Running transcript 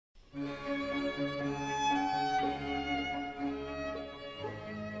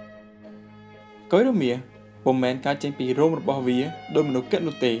កុយរមៀពុំមែនកើតចេញពីរោមរបស់វាដោយមនុស្សគិត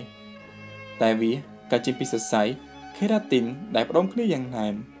នោះទេតែវាកើតចេញពីសរសៃ keratin ដែលផ្ដុំគ្នាយ៉ាងណែ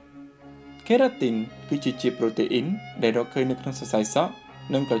ន keratin គឺជាជាតិប្រូតេអ៊ីនដែលរកឃើញនៅក្នុងសរសៃសក់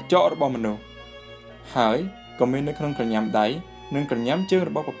និងក្រចករបស់មនុស្សហើយក៏មាននៅក្នុងក្រញាំដៃនិងក្រញាំជើងរ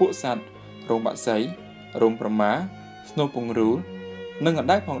បស់ពពួកសត្វរោមបក្សីរោមប្រមាស្នូលពង្រូលនិងអណ្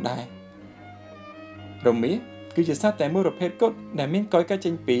ដែតផងដែររមៀគឺជាសត្វតែមួយប្រភេទគត់ដែលមានកុយកើត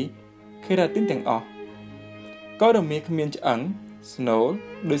ចេញពី keratin ទាំងអស់កុយរមៀគ្មានឆ្អឹងស្នូល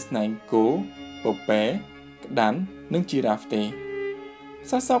ដូចស្នែងគោពពែក្តាន់និងជីរ៉ាហ្វទេ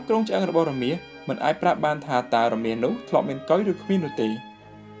សាកសពក្រុងឆ្អឹងរបស់រមៀមិនអាចប្រាប់បានថាតើរមៀនោះធ្លាប់មានកុយឬគ្មាននោះទេ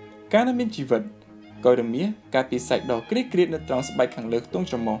កាលនៅមានជីវិតកុយរមៀកើតពីសាច់ដុះក្រៀកៗនៅត្រង់ស្បែកខាងលើខ្ទង់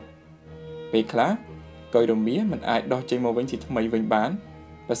ច្រមុះពេលខ្លះកុយរមៀមិនអាចដោះចេញមកវិញជាថ្មីវិញបាន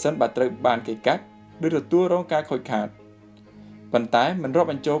បើសិនបើត្រូវបានគេកាត់ឬទទួលរងការខូចខាតប៉ុន្តែមិនរាប់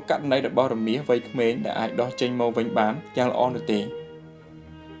បញ្ចូលករណីរបស់រមៀវ័យក្មេងដែលអាចដោះចេញមកវិញបានយ៉ាងល្អនោះទេ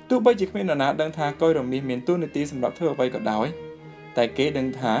ទោះបីជាគ្មាននរណាដឹងថាកុយរមៀមានតួនាទីសម្រាប់ធ្វើអ្វីក៏ដោយតែគេដឹង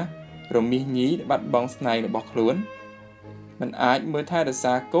ថារមៀញីបាត់បង់ស្នែងរបស់ខ្លួនមិនអាចមើលថែរក្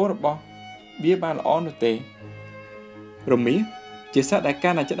សាកូនរបស់វាបានល្អនោះទេរមៀជាសត្វដែលកា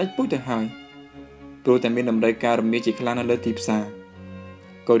ន់តែចិត្តដាច់ពូជទៅហើយព្រោះតែមានតម្រូវការរមៀជាខ្លាំងនៅលើទីផ្សារ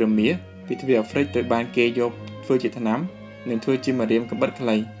កុយរមៀពីទ្វីបអាហ្វ្រិកត្រូវបានគេយកធ្វើជាថ្នាំនិងធ្វើជាម្រាមកំបិតខ្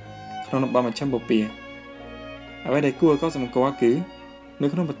លីក្នុងតំបន់មជ្ឈិមបូព៌ាអ្វីដែលគួរឲ្យកត់សម្គាល់គឺនៅ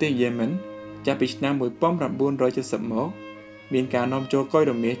ក្នុងប្រទេសយេម៉ិនចាប់ពីឆ្នាំ1970មកមានការនាំចូលកុយ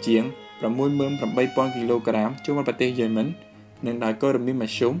រមៀជាង 68,000 គីឡូក្រាមចូលមកប្រទេសយេម៉ិននិងដោយកុយរមៀម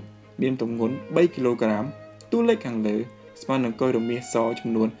ធ្យមមានទម្ងន់ 3 គីឡូក្រាមតួលេខខាងលើស្មើនឹងកុយរមៀសចំ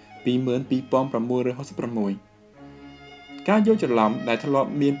នួន 22,666 ការយល់ច្រឡំដែលធ្លាប់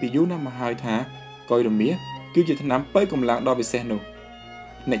មានពីយូរណាស់មកហើយថាកុយរមៀគឺជាថ្នាំប៉ូវកម្លាំងដ៏ពិសេសនោះ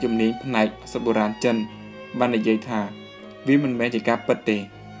អ្នកជំនាញផ្នែកសត្វបុរាណចិនបាននិយាយថាវាមិនមែនជាការពិតទេ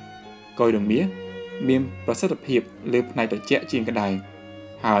កុយរមៀមានប្រសិទ្ធភាពលើផ្នែកត្រជាក់ជាងក្តៅ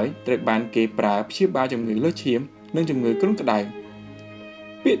ហើយត្រូវបានគេប្រើព្យាបាលជំងឺលើសឈាមនិងជំងឺគ្រុនក្តៅ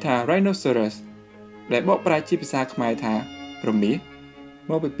ពាក្យថា rhinoceros ដែលបកប្រែជាភាសាខ្មែរថារមៀ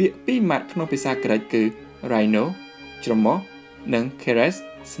មកពីពាក្យពីរម៉ាត់ក្នុងភាសាក្រិកគឺ Rhino ច្រមុះនិង Keres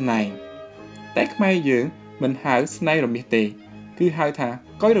ស្នែងតែខ្មែរយើងមិនហៅស្នែងរមៀទេគឺហៅថា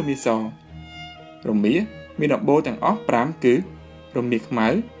កុយរមៀសរមៀមានដំបូលទាំងអស់5គឺរមៀខ្មៅ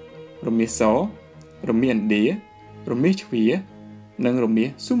រមៀសរមៀឥណ្ឌារមៀជ្វានិងរមៀ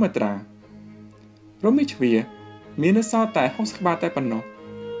ស៊ូម៉ាត្រារមៀជ្វាមាននៅសល់តែ60ក្បាលតែប៉ុណ្ណោះ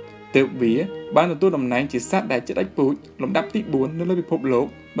ទើបវាបានទទួលតំណែងជាសត្វដែលជិតដាច់ពូជលំដាប់ទី4នៅលើពិភពលោក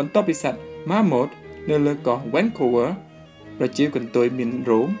បន្ទាប់ពីសត្វ Mammoth នៅលើកោះ Vancouver ប្រជាកន្ទុយមាន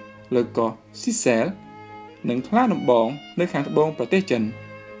រោមលើកោះ Seychelles និងខ្លាដំបងនៅខាងត្បូងប្រទេសចិន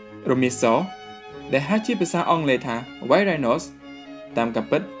រមៀសដែលហៅជាភាសាអង់គ្លេសថា White Rhinos តាមការ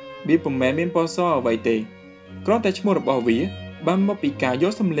ពិតវាពុំមែនមានពណ៌សអ្វីទេគ្រាន់តែឈ្មោះរបស់វាបានមកពីការយ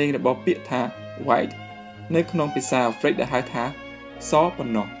កសំឡេងរបស់ពាក្យថា white នៅក្នុងភាសាអាហ្វ្រិកដែលហៅថាសប៉ុ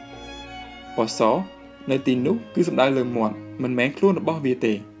ណ្ណោះពណ៌សនៅទីនោះគឺសំដៅលើមាត់មិនមែនខ្លួនរបស់វា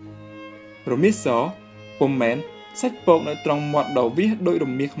ទេរមៀសពុំមែនសាច់ពកនៅត្រង់មាត់ដ៏វាសដូចរ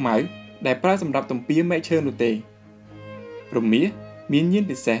មៀខ្មៅដែលប្រើសម្រាប់ទំពាមែកឈើនោះទេរមៀមានញៀន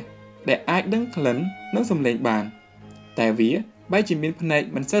ពិសេសដែលអាចដឹងក្លិននិងសំឡេងបានតែវាបែរជាមានភ្នែក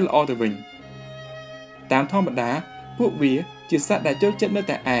មិនសូវល្អទៅវិញតាមធម្មតាពួកវាជាសត្វដែលចូលចិត្តនៅ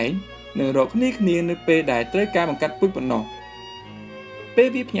តែឯងនិងរកគ្នានៅពេលដែលត្រូវការបង្កាត់ពូជប៉ុណ្ណោះពេល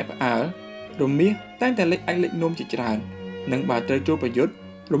វាភ្ញាក់ផ្អើលរមៀតែងតែលេចអាចលេចនំជាច្រើននិងបើត្រូវចូលប្រយុទ្ធ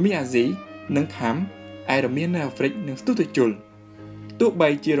រមៀអាស៊ីនិងខាំឯរមៀនៅអាហ្វ្រិកនឹងស្ទុះទៅជល់ទោះបី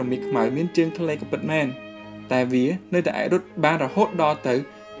ជារមៀខ្មៅមានជើងខ្លីក៏ពិតមែនតែវានៅតែអាចរត់បានរហូតដល់ទៅ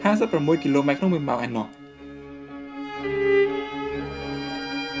56 គីឡូម៉ែត្រក្នុង1ម៉ោងឯណោះ